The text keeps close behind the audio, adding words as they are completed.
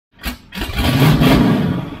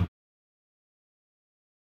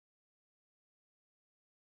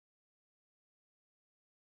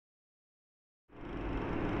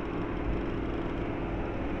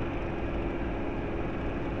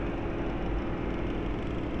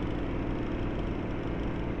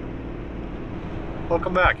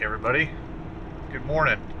Welcome back, everybody. Good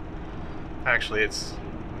morning. Actually, it's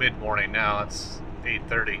mid-morning now. It's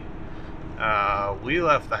 8:30. We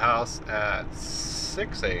left the house at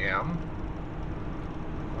 6 a.m.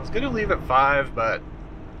 I was going to leave at 5, but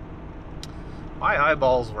my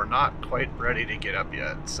eyeballs were not quite ready to get up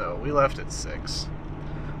yet, so we left at 6.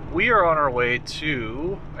 We are on our way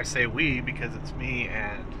to, I say we because it's me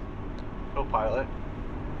and co-pilot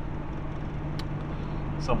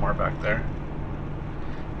somewhere back there.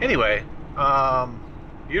 Anyway,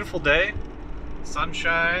 beautiful day,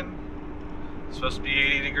 sunshine, supposed to be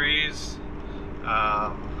 80 degrees.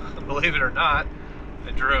 Believe it or not,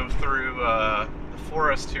 I drove through the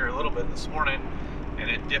forest here a little bit this morning, and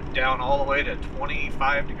it dipped down all the way to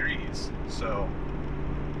 25 degrees. So,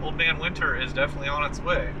 old man winter is definitely on its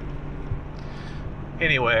way.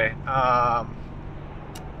 Anyway,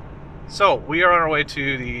 so we are on our way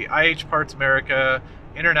to the IH Parts America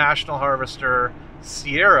International Harvester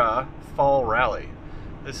Sierra Fall Rally.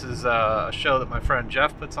 This is a show that my friend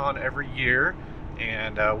Jeff puts on every year,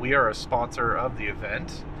 and we are a sponsor of the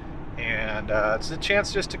event. And it's a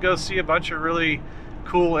chance just to go see a bunch of really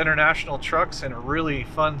cool international trucks in a really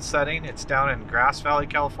fun setting. It's down in Grass Valley,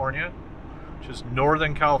 California, which is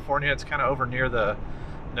Northern California. It's kind of over near the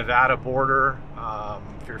Nevada border.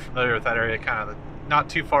 If you're familiar with that area, kind of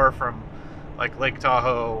not too far from like Lake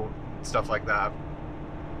Tahoe, stuff like that.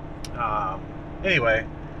 Anyway,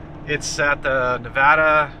 it's at the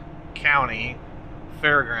Nevada County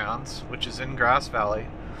Fairgrounds, which is in Grass Valley.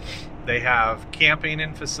 They have camping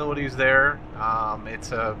and facilities there.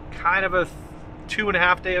 It's a kind of a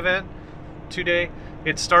 2.5 day event, 2 day.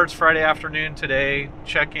 It starts Friday afternoon today.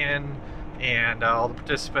 Check in and all the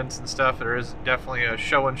participants and stuff. There is definitely a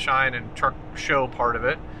show and shine and truck show part of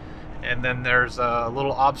it. And then there's a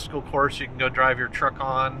little obstacle course you can go drive your truck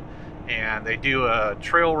on. And they do a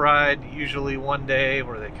trail ride usually one day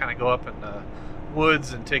where they kind of go up in the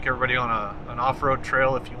woods and take everybody on an off-road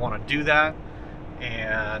trail if you want to do that.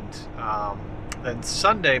 And then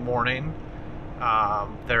Sunday morning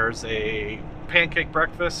there's a pancake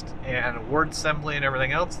breakfast and word assembly and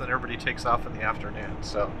everything else. Then everybody takes off in the afternoon.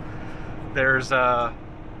 So there's a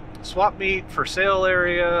swap meet for sale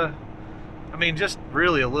area. I mean, just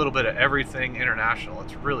really a little bit of everything international.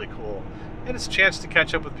 It's really cool. And it's a chance to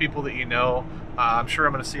catch up with people that you know. I'm sure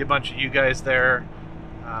I'm going to see a bunch of you guys there.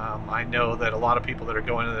 I know that a lot of people that are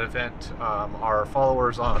going to the event are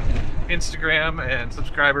followers on Instagram and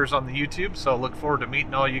subscribers on the YouTube, so I look forward to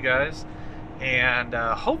meeting all you guys. And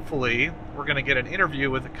hopefully we're going to get an interview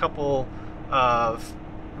with a couple of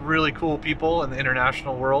really cool people in the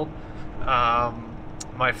international world.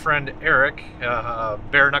 My friend Eric,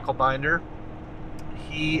 Bare Knuckle Binder,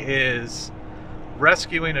 he is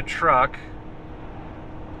rescuing a truck.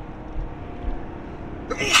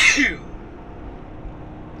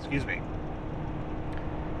 Excuse me.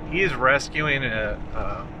 He is rescuing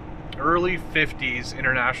a early 50s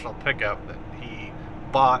international pickup that he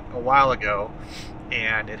bought a while ago,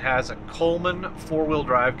 and it has a Coleman 4-wheel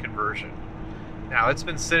drive conversion. Now, it's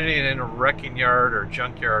been sitting in a wrecking yard or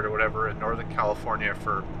junkyard or whatever in Northern California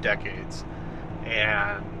for decades,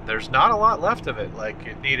 and there's not a lot left of it. Like,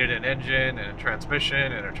 it needed an engine and a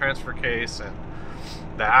transmission and a transfer case, and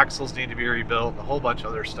the axles need to be rebuilt, a whole bunch of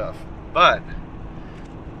other stuff. But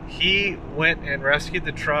he went and rescued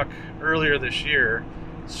the truck earlier this year,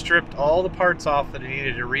 stripped all the parts off that he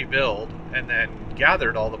needed to rebuild, and then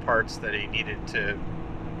gathered all the parts that he needed to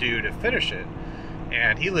do to finish it.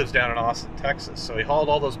 And he lives down in Austin, Texas, so he hauled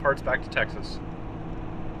all those parts back to Texas,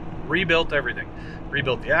 rebuilt everything.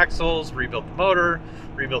 Rebuilt the axles, rebuilt the motor,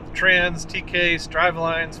 rebuilt the trans, T-case, drive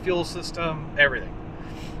lines, fuel system, everything.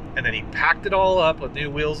 And then he packed it all up with new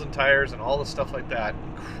wheels and tires and all the stuff like that.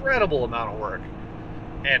 Incredible amount of work.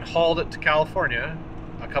 And hauled it to California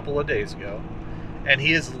a couple of days ago. And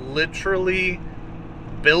he is literally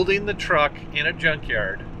building the truck in a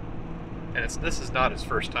junkyard. And this is not his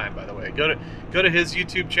first time, by the way. Go to his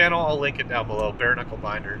YouTube channel. I'll link it down below, Bare Knuckle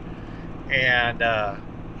Binder. And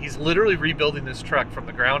he's literally rebuilding this truck from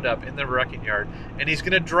the ground up in the wrecking yard. And he's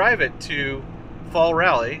going to drive it to Fall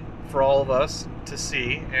Rally for all of us to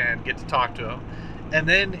see and get to talk to him. And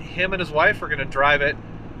then him and his wife are going to drive it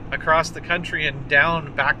across the country and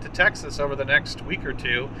down back to Texas over the next week or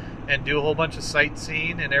two and do a whole bunch of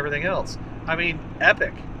sightseeing and everything else. I mean,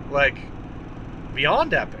 epic. Like,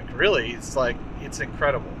 beyond epic, really. It's like, it's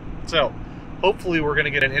incredible. So, hopefully we're going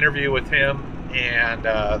to get an interview with him, and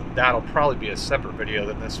that'll probably be a separate video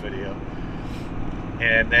than this video.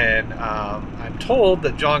 And then I'm told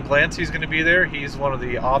that John Glancy's going to be there. He's one of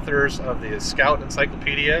the authors of the Scout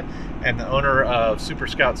Encyclopedia and the owner of Super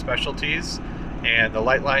Scout Specialties and the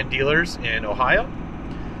Lightline Dealers in Ohio.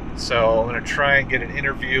 So I'm going to try and get an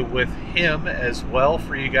interview with him as well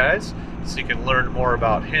for you guys, so you can learn more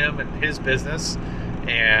about him and his business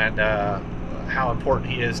and how important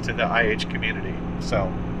he is to the IH community.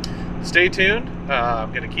 So stay tuned.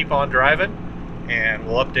 I'm going to keep on driving, and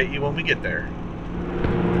we'll update you when we get there.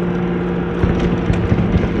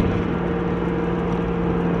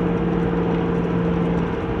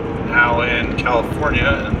 Now in California,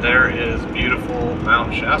 and there is beautiful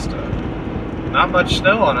Mount Shasta. Not much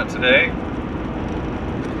snow on it today.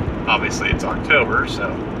 Obviously it's October, so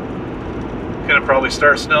gonna probably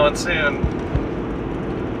start snowing soon.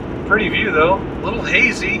 Pretty view though, a little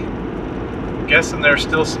hazy. I'm guessing there's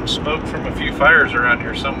still some smoke from a few fires around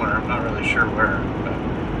here somewhere. I'm not really sure where, but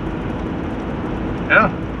yeah,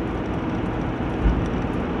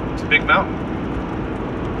 it's a big mountain.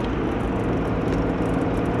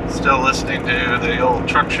 Still listening to the old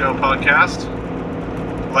truck show podcast,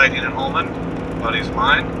 Lightning and Holman, buddies of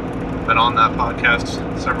mine. Been on that podcast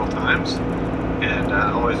several times, and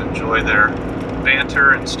always enjoy their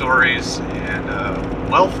banter and stories and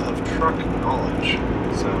wealth of truck knowledge.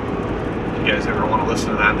 So if you guys ever want to listen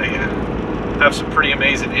to that, they have some pretty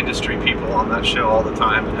amazing industry people on that show all the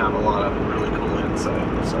time and have a lot of really cool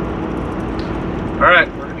insight. So alright,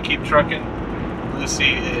 we're going to keep trucking.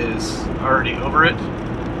 Lucy is already over it,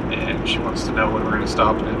 and she wants to know when we're going to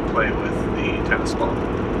stop and play with the tennis ball.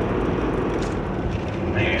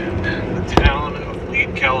 And the town of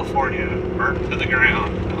Weed, California burned to the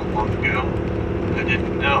ground not long ago. I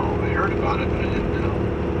didn't know. I heard about it, but I didn't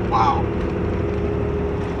know. Wow.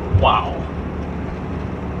 Wow.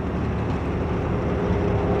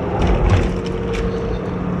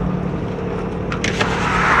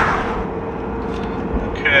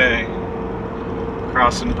 Okay.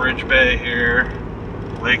 Crossing Bridge Bay here.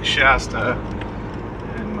 Lake Shasta.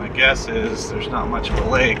 And my guess is there's not much of a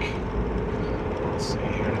lake. Let's see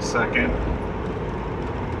here in a second.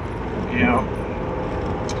 Yeah,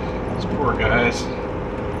 these poor guys.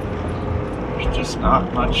 There's just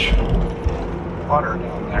not much water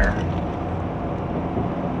down there.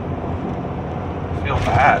 I feel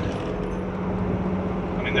bad.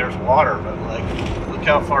 I mean, there's water, but like, look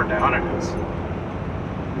how far down it is.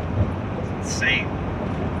 It's insane.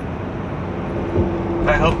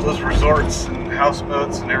 I hope those resorts and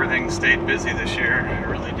houseboats and everything stayed busy this year. I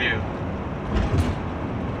really do.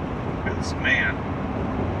 Because, man,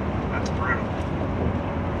 that's brutal.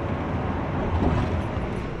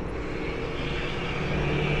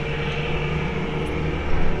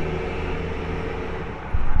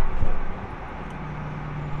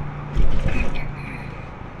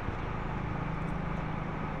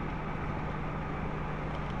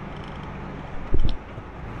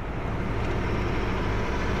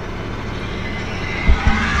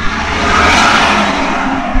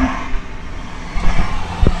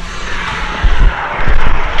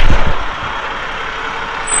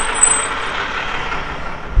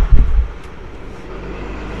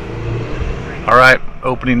 Alright,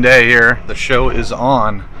 opening day here. The show is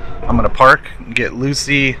on. I'm going to park and get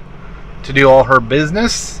Lucy to do all her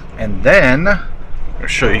business, and then I'll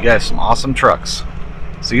show you guys some awesome trucks.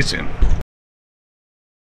 See you soon.